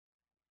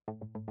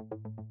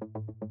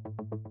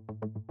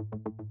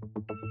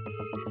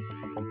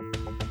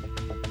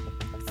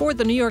For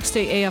the New York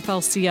State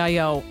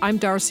AFL-CIO, I'm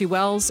Darcy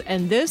Wells,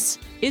 and this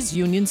is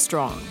Union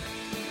Strong.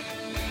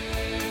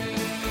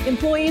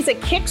 Employees at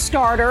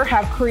Kickstarter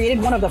have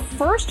created one of the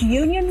first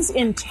unions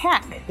in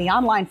tech. The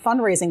online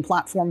fundraising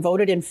platform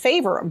voted in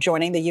favor of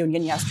joining the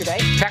union yesterday.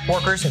 Tech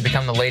workers have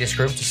become the latest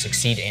group to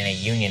succeed in a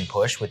union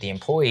push, with the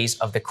employees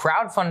of the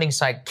crowdfunding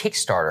site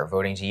Kickstarter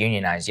voting to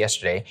unionize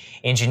yesterday.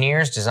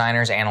 Engineers,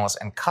 designers, analysts,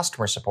 and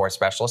customer support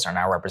specialists are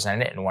now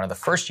represented in one of the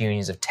first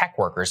unions of tech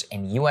workers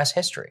in U.S.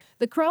 history.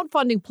 The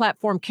crowdfunding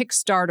platform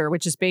Kickstarter,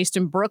 which is based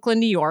in Brooklyn,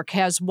 New York,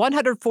 has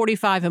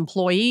 145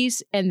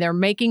 employees, and they're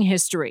making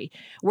history.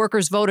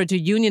 Workers voted to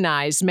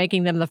unionize,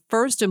 making them the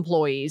first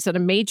employees at a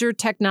major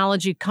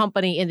technology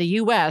company in the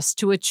U.S.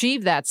 to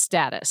achieve that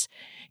status.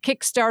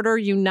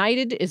 Kickstarter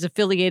United is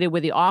affiliated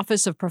with the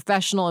Office of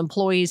Professional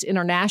Employees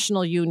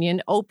International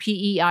Union,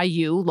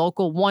 OPEIU,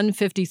 Local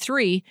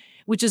 153,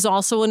 which is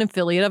also an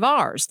affiliate of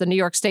ours, the New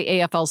York State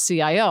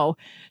AFL-CIO.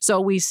 So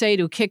we say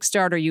to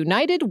Kickstarter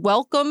United,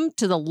 welcome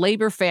to the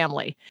labor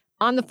family.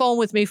 On the phone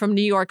with me from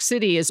New York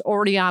City is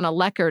Oriana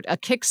Leckert, a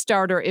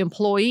Kickstarter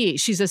employee.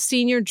 She's a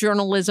senior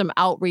journalism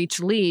outreach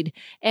lead,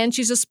 and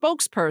she's a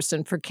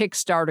spokesperson for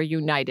Kickstarter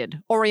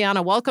United.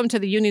 Oriana, welcome to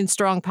the Union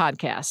Strong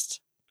podcast.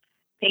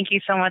 Thank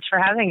you so much for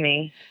having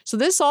me. So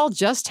this all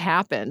just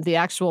happened, the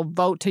actual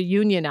vote to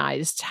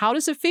unionize. How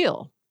does it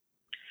feel?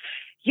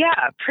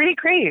 Yeah, pretty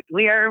great.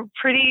 We are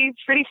pretty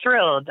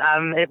thrilled.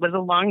 It was a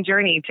long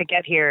journey to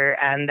get here,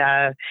 and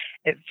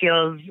it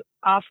feels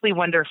awfully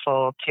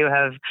wonderful to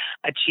have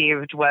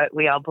achieved what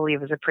we all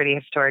believe is a pretty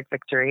historic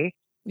victory.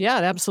 Yeah,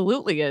 it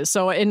absolutely is.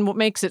 So, and what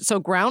makes it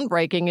so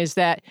groundbreaking is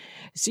that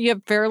you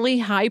have fairly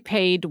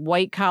high-paid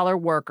white-collar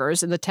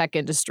workers in the tech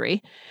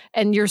industry,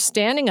 and you're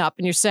standing up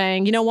and you're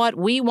saying, you know what,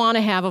 we want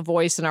to have a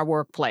voice in our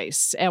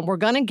workplace, and we're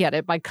going to get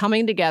it by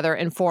coming together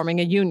and forming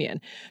a union.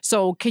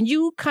 So can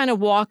you kind of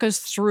walk us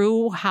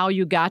through how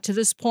you got to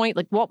this point?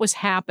 Like, what was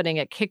happening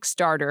at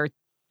Kickstarter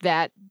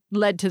that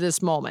led to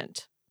this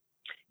moment?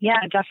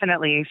 Yeah,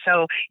 definitely.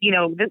 So,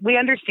 we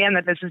understand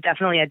that this is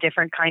definitely a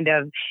different kind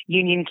of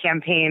union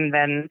campaign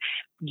than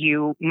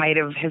you might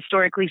have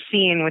historically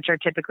seen, which are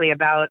typically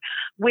about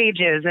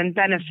wages and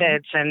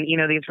benefits and,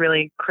 these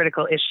really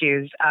critical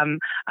issues.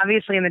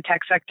 Obviously, in the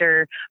tech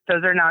sector,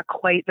 those are not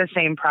quite the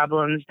same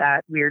problems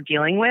that we're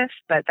dealing with,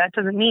 but that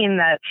doesn't mean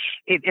that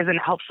it isn't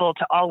helpful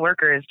to all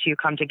workers to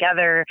come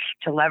together,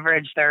 to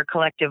leverage their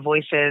collective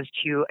voices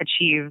to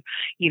achieve,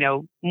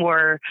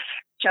 more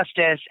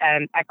justice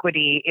and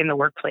equity in the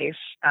workplace.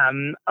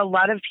 A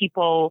lot of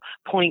people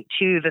point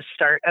to the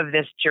start of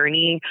this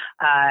journey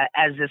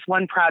as this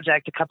one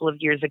project a couple of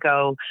years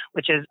ago,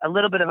 which is a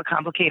little bit of a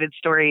complicated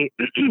story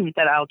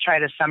that I'll try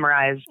to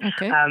summarize.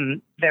 Okay.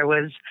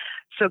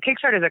 So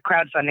Kickstarter is a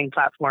crowdfunding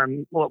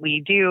platform. What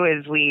we do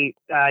is we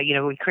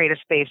create a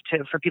space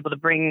for people to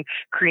bring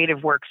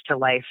creative works to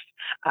life.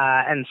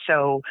 And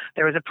so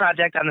there was a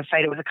project on the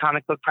site. It was a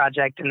comic book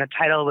project, and the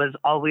title was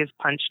Always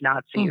Punch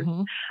Nazis.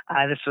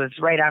 Mm-hmm. This was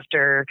right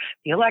after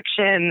the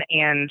election,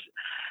 and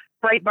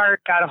Breitbart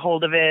got a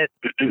hold of it.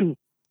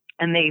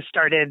 And they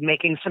started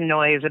making some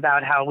noise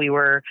about how we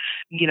were,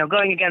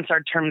 going against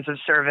our terms of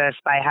service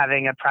by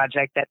having a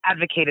project that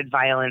advocated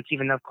violence,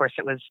 even though, of course,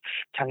 it was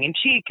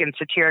tongue-in-cheek and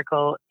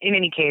satirical. In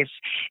any case,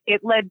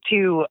 it led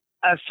to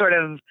a sort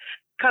of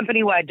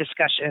company-wide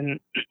discussion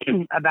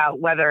about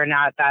whether or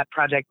not that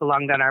project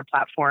belonged on our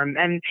platform.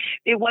 And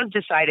it was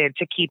decided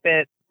to keep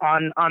it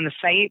on the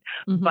site,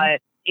 mm-hmm. but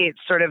it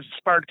sort of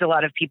sparked a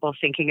lot of people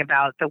thinking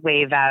about the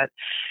way that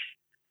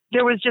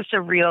there was just a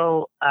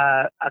real,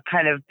 a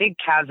kind of big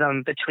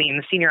chasm between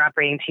the senior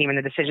operating team and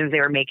the decisions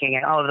they were making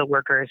and all of the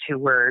workers who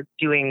were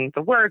doing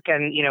the work.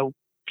 And,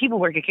 people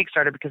work at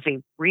Kickstarter because they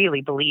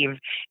really believe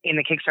in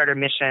the Kickstarter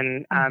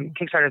mission.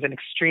 Kickstarter is an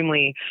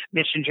extremely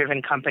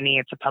mission-driven company.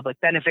 It's a public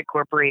benefit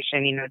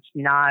corporation. It's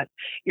not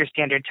your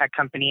standard tech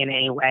company in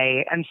any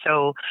way. And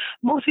so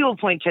most people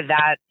point to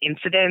that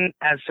incident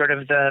as sort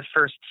of the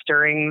first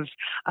stirrings,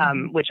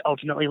 which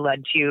ultimately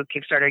led to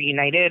Kickstarter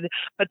United.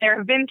 But there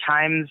have been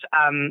times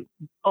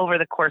over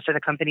the course of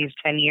the company's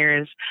 10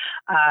 years,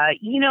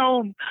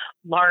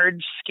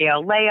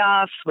 large-scale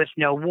layoffs with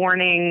no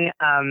warning,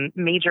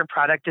 major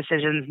product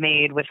decisions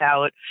made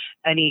without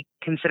any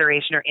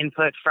consideration or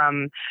input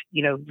from,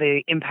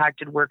 the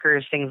impacted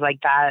workers, things like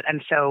that.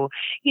 And so,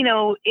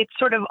 it's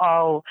sort of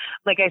all,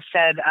 like I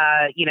said,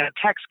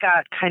 tech's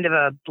got kind of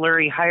a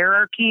blurry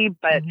hierarchy,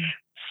 but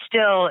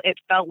still it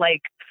felt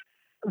like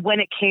when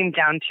it came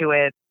down to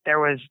it, there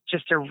was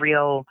just a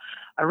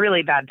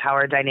really bad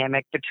power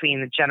dynamic between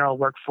the general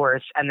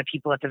workforce and the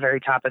people at the very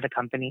top of the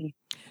company.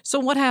 So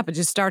what happened?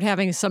 You start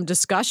having some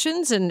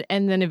discussions and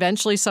then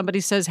eventually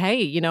somebody says,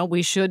 hey,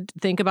 we should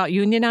think about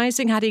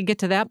unionizing. How do you get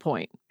to that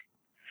point?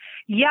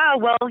 Yeah,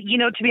 well,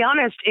 to be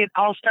honest, it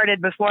all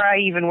started before I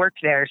even worked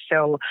there.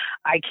 So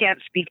I can't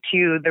speak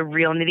to the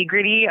real nitty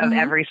gritty of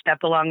every step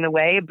along the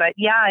way. But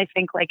yeah, I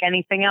think like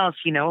anything else,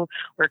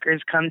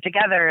 workers come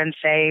together and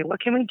say, what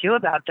can we do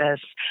about this?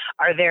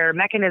 Are there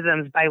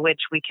mechanisms by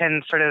which we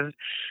can sort of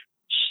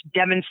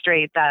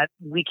demonstrate that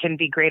we can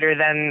be greater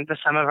than the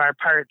sum of our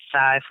parts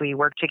if we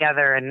work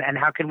together, and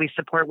how can we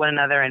support one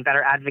another and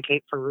better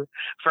advocate for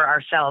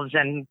ourselves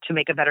and to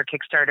make a better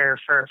Kickstarter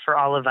for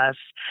all of us.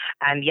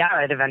 And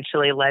yeah, it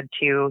eventually led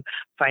to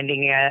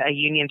finding a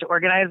union to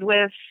organize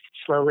with,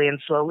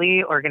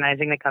 slowly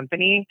organizing the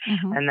company,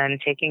 and then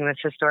taking this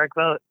historic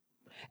vote.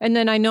 And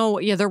then I know,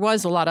 there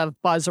was a lot of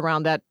buzz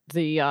around that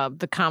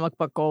the comic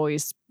book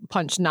always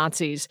punched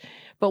Nazis.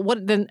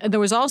 But then there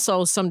was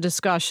also some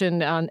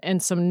discussion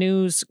and some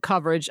news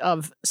coverage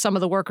of some of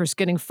the workers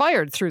getting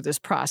fired through this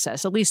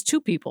process, at least 2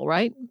 people,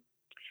 right?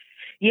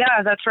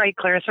 Yeah, that's right.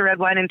 Clarissa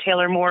Redwine and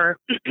Taylor Moore,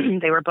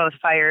 they were both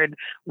fired.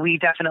 We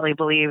definitely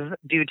believe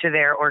due to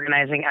their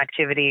organizing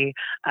activity.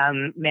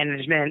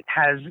 Management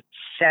has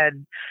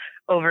said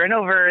over and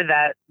over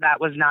that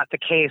was not the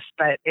case,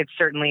 but it's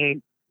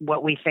certainly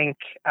what we think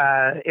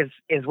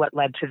is what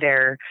led to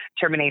their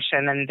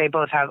termination. And they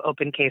both have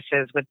open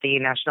cases with the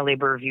National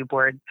Labor Review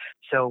Board.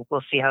 So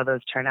we'll see how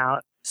those turn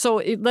out.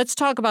 So let's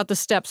talk about the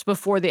steps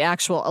before the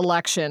actual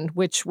election,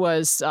 which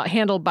was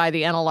handled by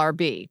the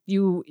NLRB.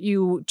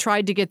 You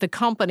tried to get the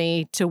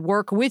company to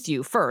work with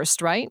you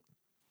first, right?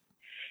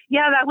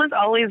 Yeah, that was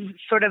always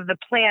sort of the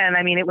plan.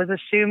 I mean, it was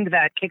assumed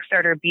that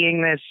Kickstarter,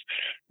 being this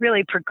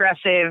really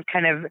progressive,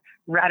 kind of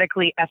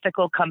radically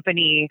ethical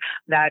company,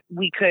 that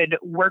we could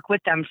work with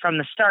them from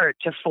the start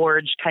to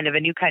forge kind of a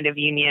new kind of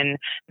union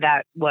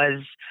that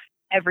was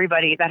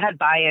everybody, that had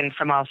buy-in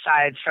from all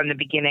sides from the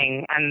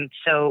beginning. And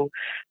so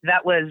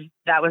that was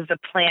the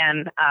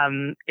plan.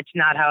 It's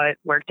not how it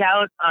worked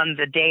out. On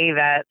the day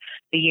that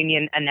the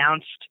union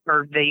announced,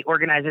 or the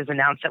organizers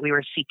announced, that we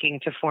were seeking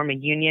to form a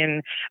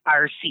union,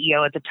 our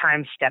CEO at the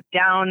time stepped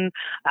down.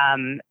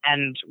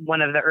 And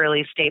one of the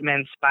early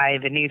statements by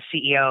the new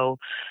CEO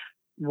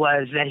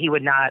was that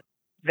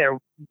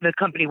the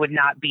company would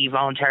not be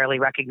voluntarily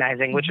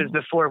recognizing, which was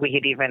before we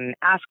had even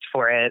asked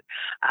for it.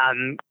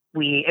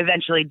 We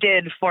eventually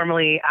did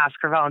formally ask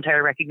for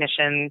voluntary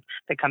recognition.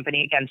 The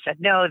company again said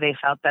no. They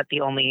felt that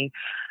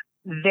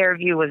their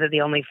view was that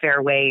the only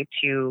fair way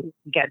to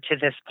get to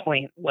this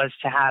point was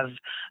to have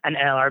an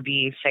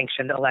NLRB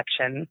sanctioned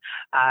election.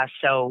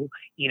 So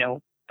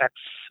that's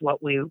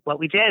what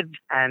we did,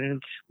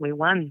 and we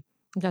won.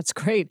 That's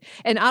great.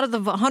 And out of the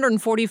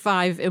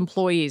 145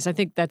 employees, I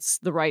think that's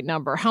the right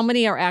number, how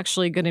many are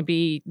actually going to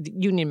be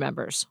union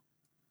members?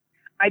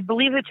 I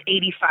believe it's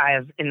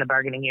 85 in the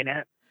bargaining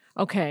unit.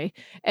 Okay.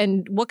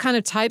 And what kind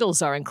of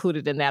titles are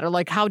included in that? Or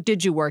like, how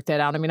did you work that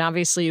out? I mean,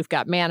 obviously you've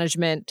got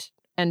management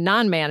and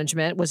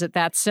non-management. Was it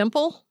that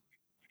simple?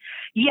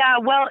 Yeah,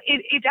 well,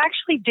 it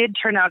actually did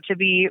turn out to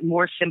be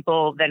more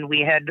simple than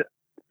we had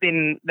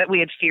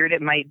feared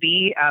it might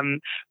be.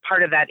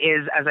 Part of that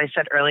is, as I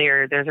said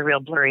earlier, there's a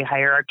real blurry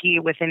hierarchy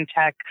within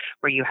tech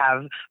where you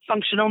have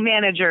functional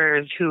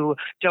managers who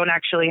don't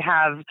actually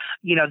have,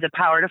 the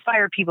power to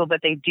fire people, but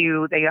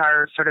they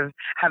are sort of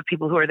have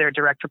people who are their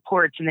direct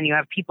reports. And then you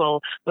have people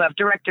who have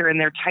director in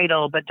their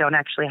title, but don't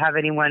actually have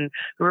anyone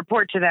who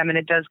report to them. And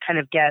it does kind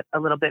of get a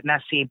little bit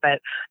messy, but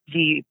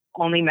the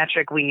only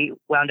metric we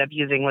wound up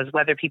using was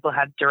whether people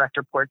had direct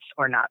reports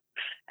or not.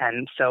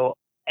 And so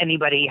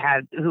anybody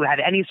who had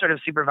any sort of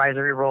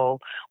supervisory role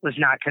was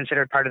not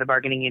considered part of the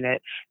bargaining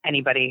unit.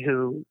 Anybody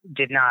who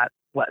did not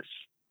was.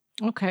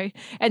 Okay.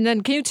 And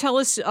then can you tell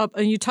us,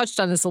 and you touched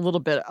on this a little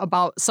bit,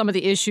 about some of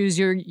the issues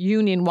your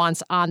union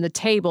wants on the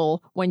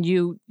table when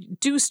you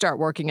do start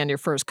working on your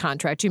first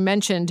contract? You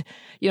mentioned,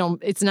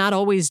 it's not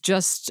always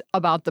just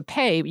about the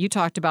pay. You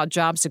talked about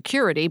job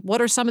security.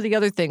 What are some of the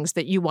other things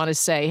that you want to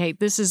say, hey,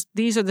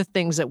 these are the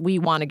things that we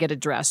want to get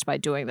addressed by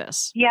doing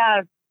this?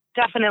 Yeah.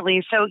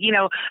 Definitely. So,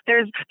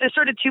 there's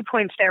sort of 2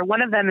 points there.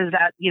 One of them is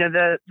that,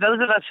 those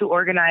of us who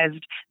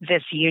organized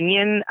this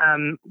union,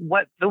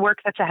 what the work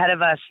that's ahead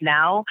of us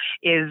now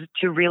is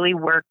to really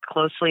work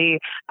closely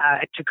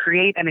to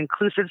create an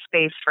inclusive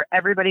space for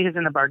everybody who's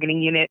in the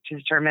bargaining unit to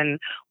determine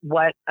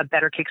what a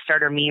better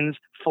Kickstarter means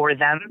for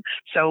them.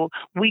 So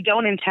we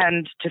don't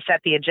intend to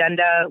set the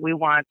agenda. We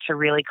want to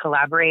really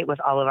collaborate with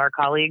all of our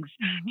colleagues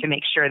to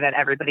make sure that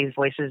everybody's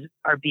voices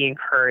are being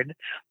heard.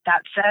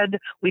 That said,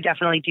 we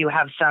definitely do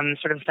have some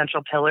sort of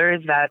central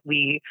pillars that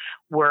we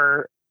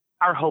are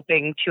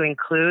hoping to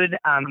include.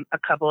 A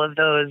couple of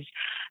those,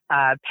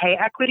 pay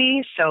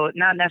equity, so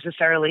not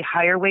necessarily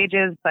higher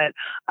wages, but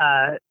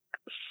a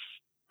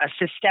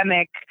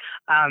systemic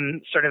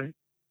sort of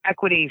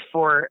equity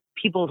for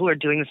people who are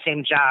doing the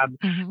same job,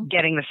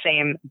 getting the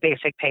same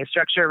basic pay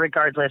structure,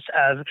 regardless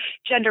of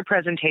gender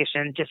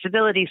presentation,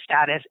 disability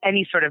status,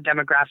 any sort of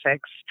demographics.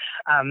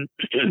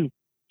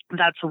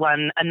 That's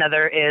one.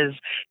 Another is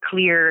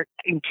clear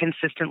and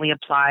consistently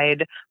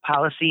applied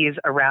policies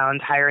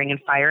around hiring and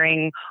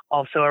firing,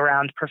 also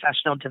around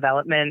professional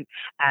development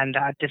and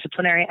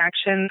disciplinary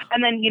action.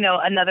 And then,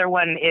 another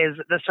one is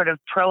the sort of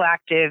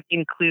proactive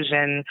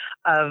inclusion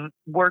of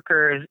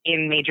workers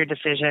in major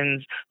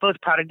decisions, both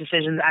product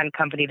decisions and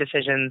company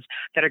decisions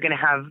that are going to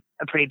have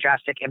a pretty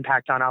drastic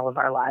impact on all of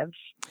our lives.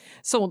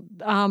 So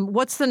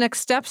what's the next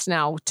steps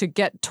now to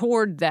get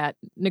toward that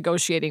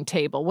negotiating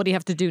table? What do you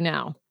have to do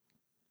now?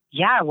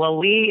 Yeah, well,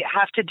 we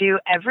have to do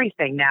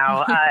everything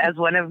now. As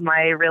one of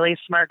my really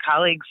smart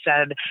colleagues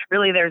said,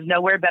 really, there's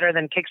nowhere better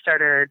than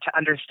Kickstarter to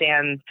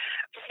understand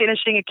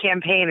finishing a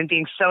campaign and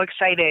being so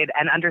excited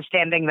and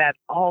understanding that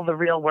all the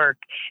real work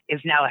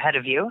is now ahead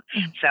of you.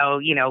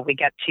 So, we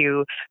get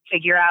to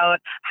figure out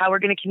how we're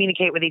going to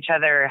communicate with each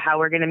other, how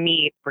we're going to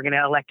meet. We're going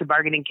to elect a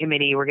bargaining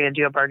committee. We're going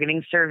to do a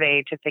bargaining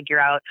survey to figure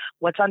out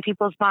what's on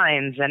people's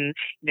minds. And,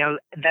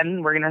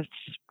 then we're going to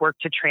work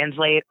to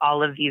translate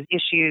all of these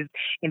issues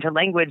into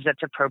language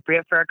that's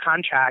appropriate for a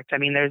contract. I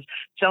mean, there's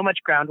so much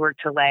groundwork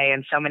to lay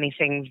and so many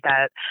things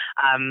that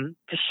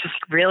just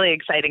really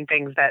exciting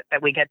things that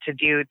we get to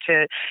do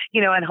to,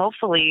 and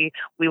hopefully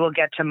we will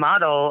get to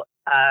model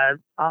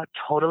a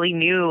totally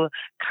new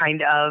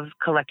kind of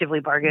collectively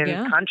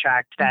bargained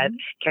contract that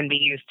can be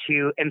used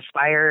to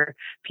inspire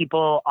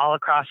people all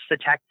across the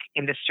tech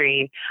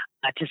industry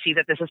to see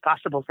that this is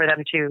possible for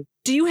them too.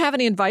 Do you have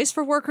any advice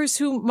for workers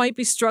who might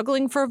be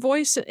struggling for a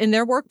voice in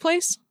their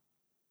workplace?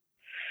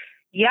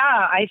 Yeah,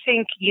 I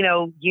think,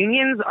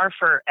 unions are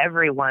for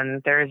everyone.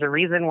 There's a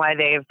reason why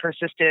they've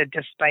persisted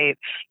despite,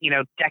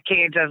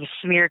 decades of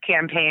smear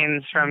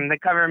campaigns from the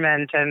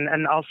government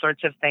and all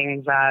sorts of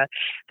things.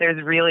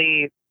 There's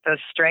really the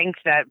strength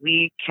that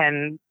we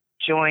can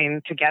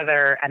join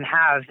together and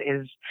have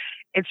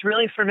it's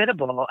really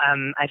formidable.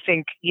 I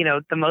think,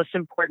 the most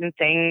important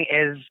thing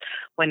is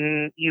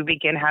when you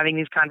begin having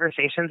these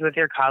conversations with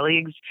your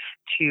colleagues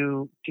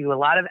to do a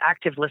lot of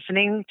active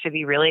listening, to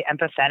be really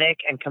empathetic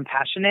and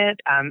compassionate,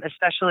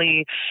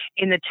 especially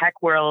in the tech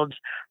world.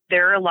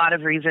 There are a lot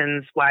of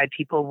reasons why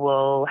people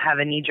will have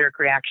a knee-jerk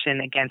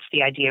reaction against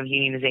the idea of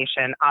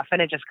unionization.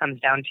 Often it just comes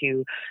down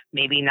to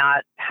maybe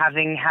not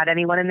having had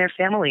anyone in their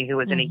family who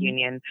was in a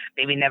union,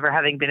 maybe never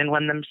having been in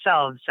one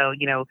themselves. So,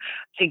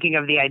 thinking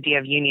of the idea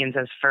of unions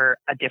as for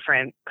a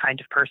different kind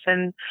of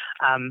person.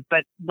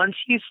 But once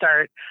you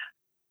start,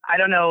 I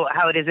don't know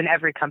how it is in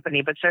every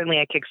company, but certainly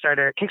at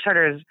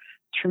Kickstarter is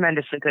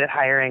tremendously good at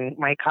hiring.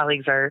 My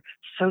colleagues are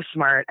so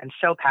smart and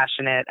so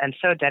passionate and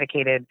so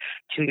dedicated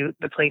to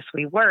the place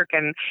we work.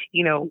 And,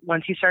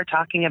 once you start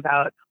talking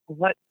about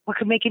what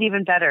could make it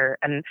even better,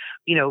 and,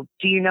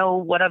 do you know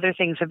what other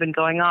things have been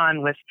going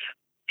on with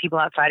people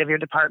outside of your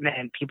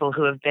department, people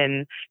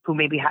who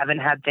maybe haven't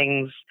had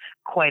things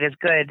quite as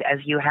good as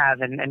you have.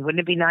 And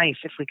wouldn't it be nice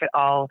if we could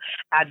all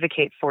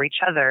advocate for each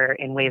other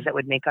in ways that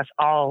would make us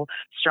all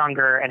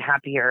stronger and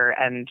happier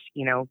and,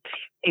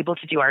 able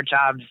to do our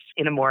jobs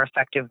in a more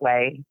effective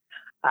way.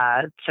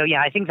 So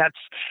yeah, I think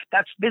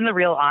that's been the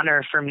real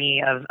honor for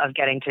me of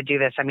getting to do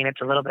this. I mean,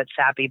 it's a little bit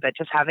sappy, but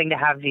just getting to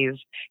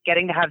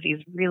have these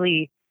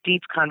really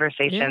deep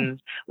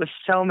conversations with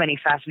so many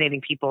fascinating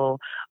people,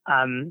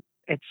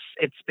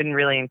 it's been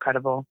really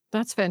incredible.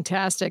 That's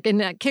fantastic.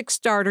 And at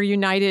Kickstarter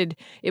United,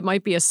 it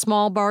might be a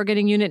small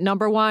bargaining unit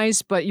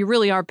number-wise, but you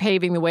really are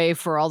paving the way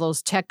for all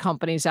those tech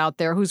companies out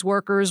there whose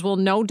workers will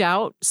no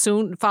doubt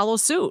soon follow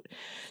suit.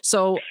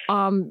 So,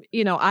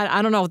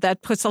 I don't know,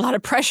 that puts a lot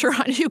of pressure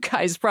on you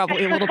guys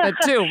probably a little bit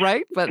too,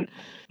 right? But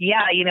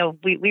yeah,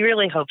 we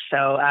really hope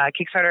so.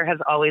 Kickstarter has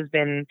always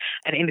been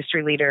an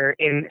industry leader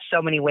in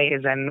so many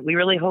ways, and we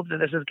really hope that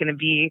this is going to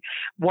be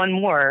one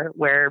more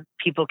where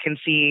people can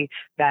see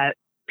that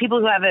people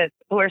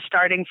who are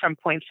starting from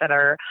points that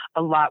are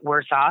a lot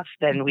worse off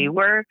than we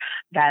were,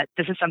 that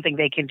this is something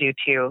they can do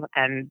too,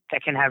 and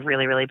that can have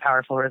really, really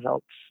powerful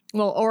results.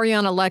 Well,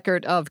 Oriana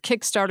Leckert of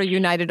Kickstarter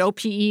United,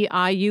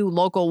 OPEIU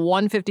Local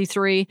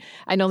 153.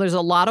 I know there's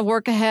a lot of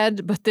work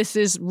ahead, but this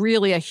is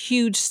really a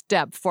huge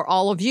step for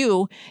all of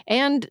you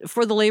and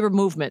for the labor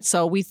movement.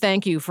 So we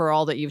thank you for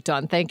all that you've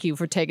done. Thank you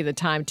for taking the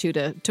time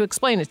to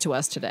explain it to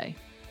us today.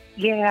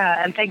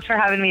 Yeah, and thanks for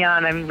having me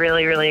on. I'm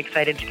really, really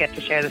excited to get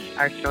to share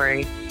our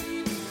story.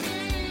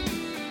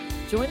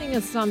 Joining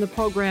us on the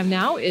program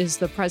now is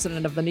the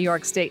president of the New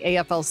York State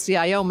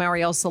AFL-CIO,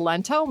 Mario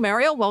Cilento.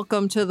 Mario,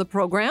 welcome to the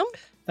program.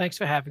 Thanks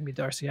for having me,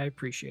 Darcy. I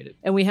appreciate it.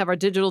 And we have our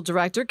digital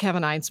director,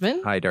 Kevin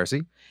Einsman. Hi,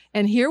 Darcy.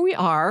 And here we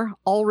are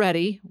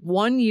already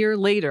 1 year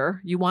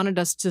later. You wanted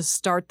us to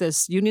start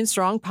this Union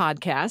Strong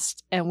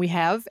podcast, and we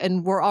have,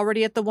 and we're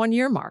already at the 1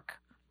 year mark.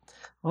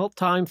 Well,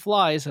 time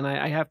flies, and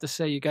I have to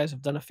say you guys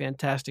have done a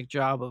fantastic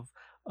job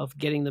of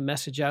getting the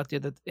message out there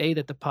that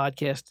the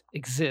podcast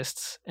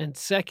exists, and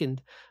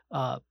second,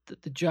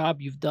 the job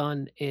you've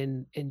done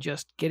in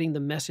just getting the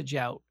message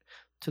out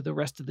to the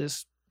rest of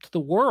to the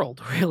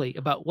world, really,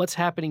 about what's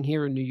happening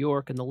here in New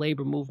York and the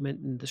labor movement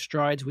and the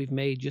strides we've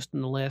made just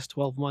in the last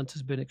 12 months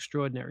has been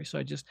extraordinary. So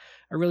I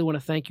really want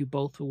to thank you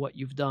both for what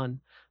you've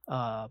done.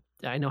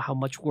 I know how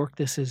much work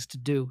this is to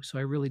do, so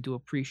I really do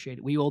appreciate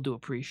it. We all do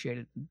appreciate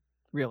it,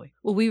 really.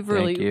 Well, we've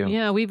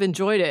we've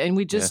enjoyed it. And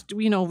we just,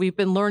 we've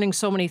been learning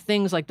so many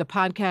things, like the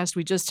podcast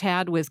we just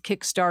had with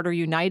Kickstarter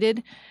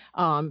United.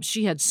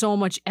 She had so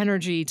much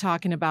energy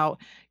talking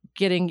about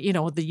getting,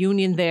 the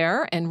union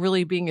there and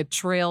really being a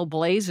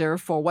trailblazer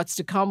for what's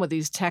to come with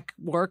these tech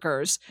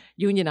workers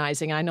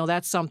unionizing. I know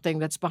that's something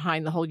that's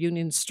behind the whole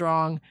Union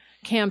Strong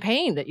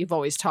campaign that you've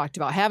always talked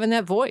about, having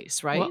that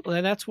voice, right? Well,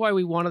 and that's why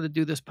we wanted to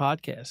do this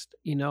podcast.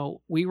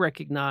 We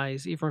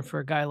recognize, even for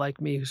a guy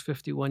like me who's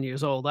 51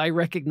 years old, I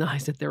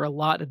recognize that there are a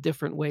lot of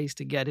different ways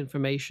to get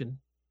information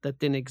that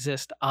didn't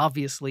exist,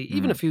 obviously,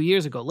 even a few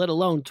years ago, let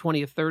alone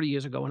 20 or 30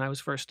 years ago when I was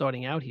first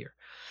starting out here.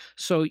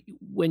 So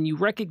when you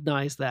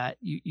recognize that,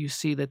 you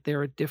see that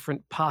there are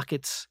different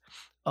pockets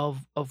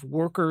of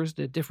workers,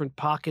 there are different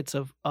pockets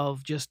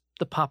of just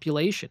the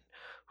population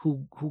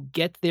who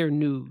get their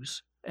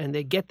news and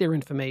they get their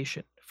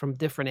information from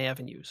different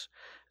avenues.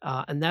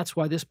 And that's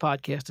why this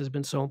podcast has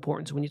been so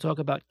important. So when you talk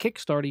about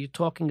Kickstarter, you're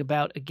talking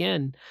about,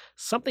 again,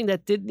 something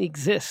that didn't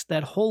exist.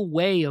 That whole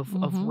way of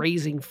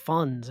raising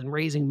funds and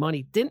raising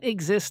money didn't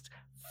exist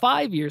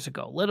 5 years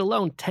ago, let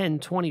alone 10,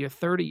 20, or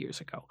 30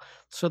 years ago.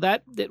 So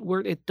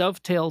it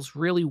dovetails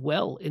really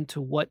well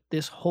into what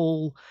this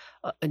whole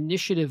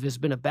initiative has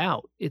been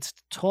about. It's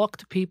to talk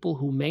to people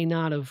who may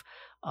not have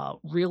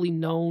really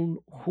known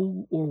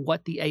who or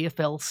what the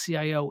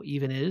AFL-CIO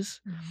even is,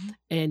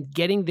 and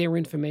getting their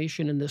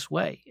information in this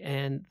way.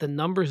 And the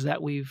numbers that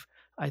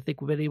I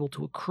think we've been able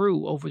to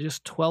accrue over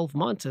just 12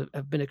 months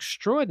have been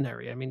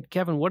extraordinary. I mean,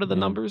 Kevin, what are the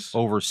numbers?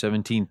 Over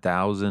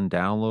 17,000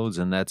 downloads,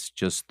 and that's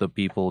just the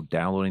people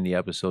downloading the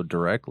episode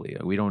directly.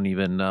 We don't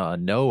even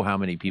know how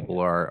many people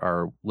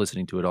are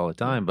listening to it all the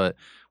time, but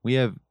we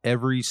have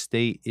every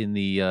state in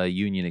the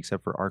union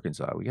except for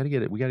Arkansas. We got to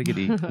get it. We got to get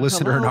a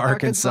listener in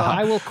Arkansas.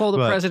 I will call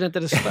the president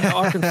of the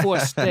Arkansas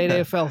State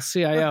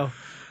AFL-CIO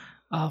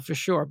for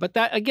sure. But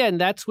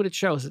that's what it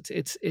shows.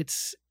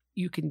 It's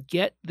you can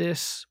get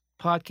this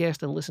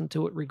podcast and listen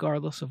to it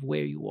regardless of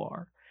where you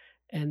are.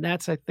 And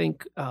that's, I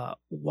think,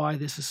 why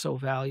this is so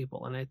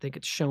valuable. And I think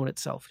it's shown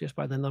itself just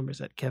by the numbers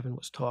that Kevin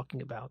was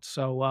talking about.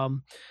 So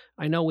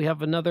I know we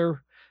have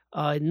another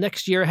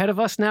next year ahead of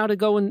us now to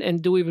go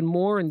and do even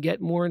more and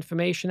get more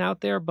information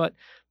out there. But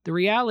the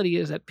reality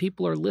is that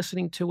people are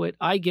listening to it.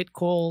 I get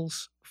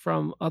calls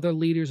from other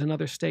leaders in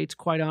other states,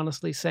 quite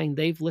honestly, saying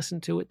they've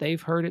listened to it,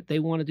 they've heard it, they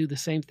want to do the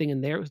same thing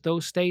in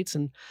those states.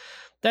 And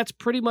that's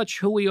pretty much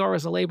who we are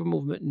as a labor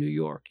movement in New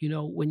York.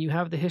 When you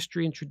have the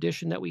history and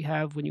tradition that we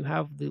have, when you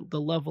have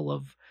the level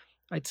of,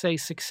 I'd say,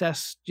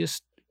 success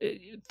just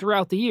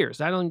throughout the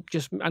years. I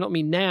don't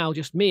mean now,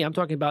 just me. I'm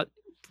talking about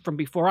from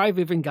before I've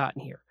even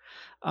gotten here.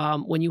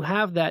 When you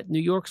have that, New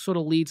York sort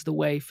of leads the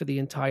way for the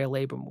entire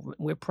labor movement.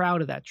 We're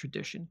proud of that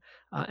tradition.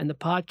 And the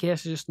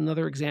podcast is just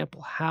another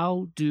example.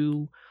 How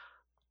do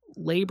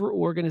labor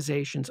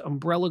organizations,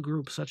 umbrella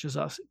groups such as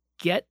us,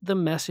 get the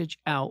message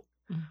out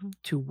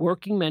to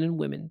working men and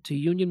women, to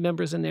union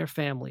members and their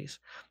families?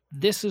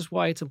 This is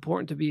why it's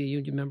important to be a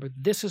union member.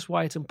 This is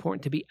why it's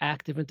important to be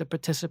active and to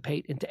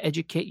participate and to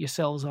educate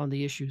yourselves on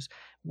the issues.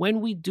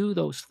 When we do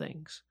those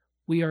things,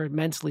 we are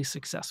immensely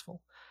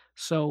successful.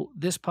 So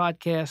this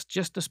podcast,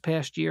 just this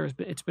past year,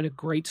 it's been a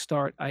great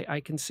start. I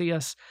can see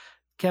us,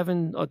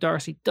 Kevin or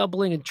Darcy,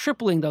 doubling and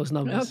tripling those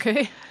numbers.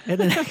 Okay. In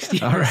the next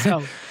year. Right.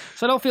 So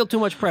don't feel too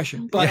much pressure.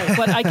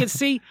 But I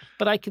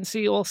can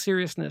see all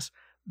seriousness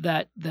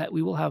that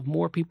we will have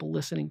more people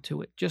listening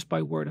to it just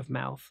by word of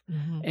mouth.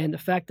 And the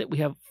fact that we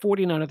have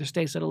 49 other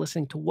states that are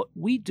listening to what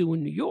we do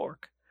in New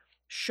York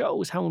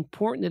shows how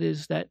important it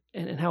is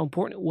and how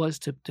important it was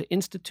to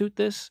institute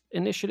this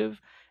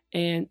initiative.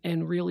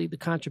 And really the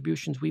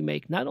contributions we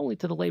make, not only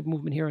to the labor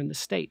movement here in the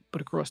state, but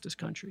across this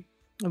country.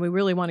 And we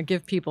really want to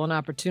give people an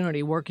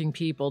opportunity, working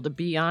people, to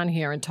be on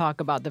here and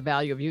talk about the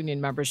value of union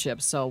membership.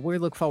 So we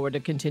look forward to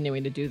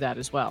continuing to do that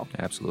as well.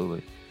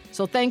 Absolutely.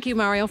 So thank you,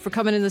 Mario, for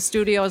coming in the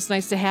studio. It's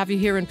nice to have you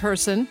here in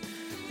person.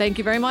 Thank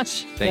you very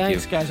much.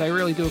 Thanks, guys. I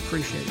really do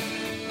appreciate it.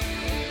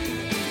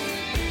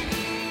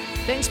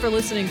 Thanks for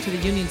listening to the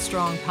Union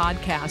Strong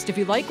podcast. If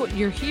you like what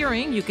you're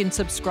hearing, you can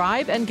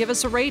subscribe and give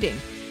us a rating.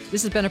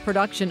 This has been a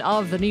production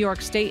of the New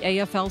York State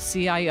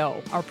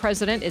AFL-CIO. Our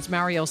president is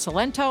Mario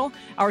Salento.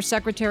 Our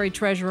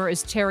secretary-treasurer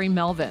is Terry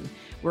Melvin.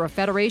 We're a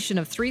federation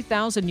of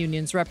 3,000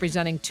 unions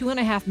representing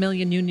 2.5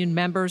 million union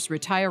members,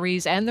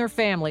 retirees, and their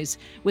families,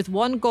 with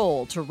one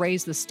goal: to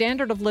raise the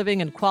standard of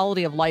living and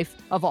quality of life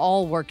of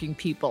all working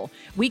people.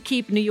 We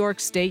keep New York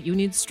State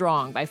unions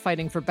strong by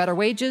fighting for better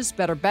wages,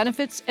 better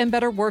benefits, and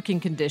better working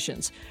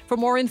conditions. For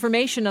more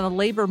information on the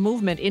labor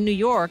movement in New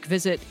York,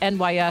 visit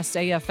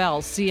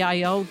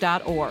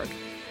nysaflcio.org.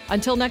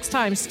 Until next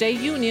time, stay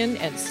union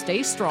and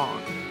stay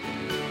strong.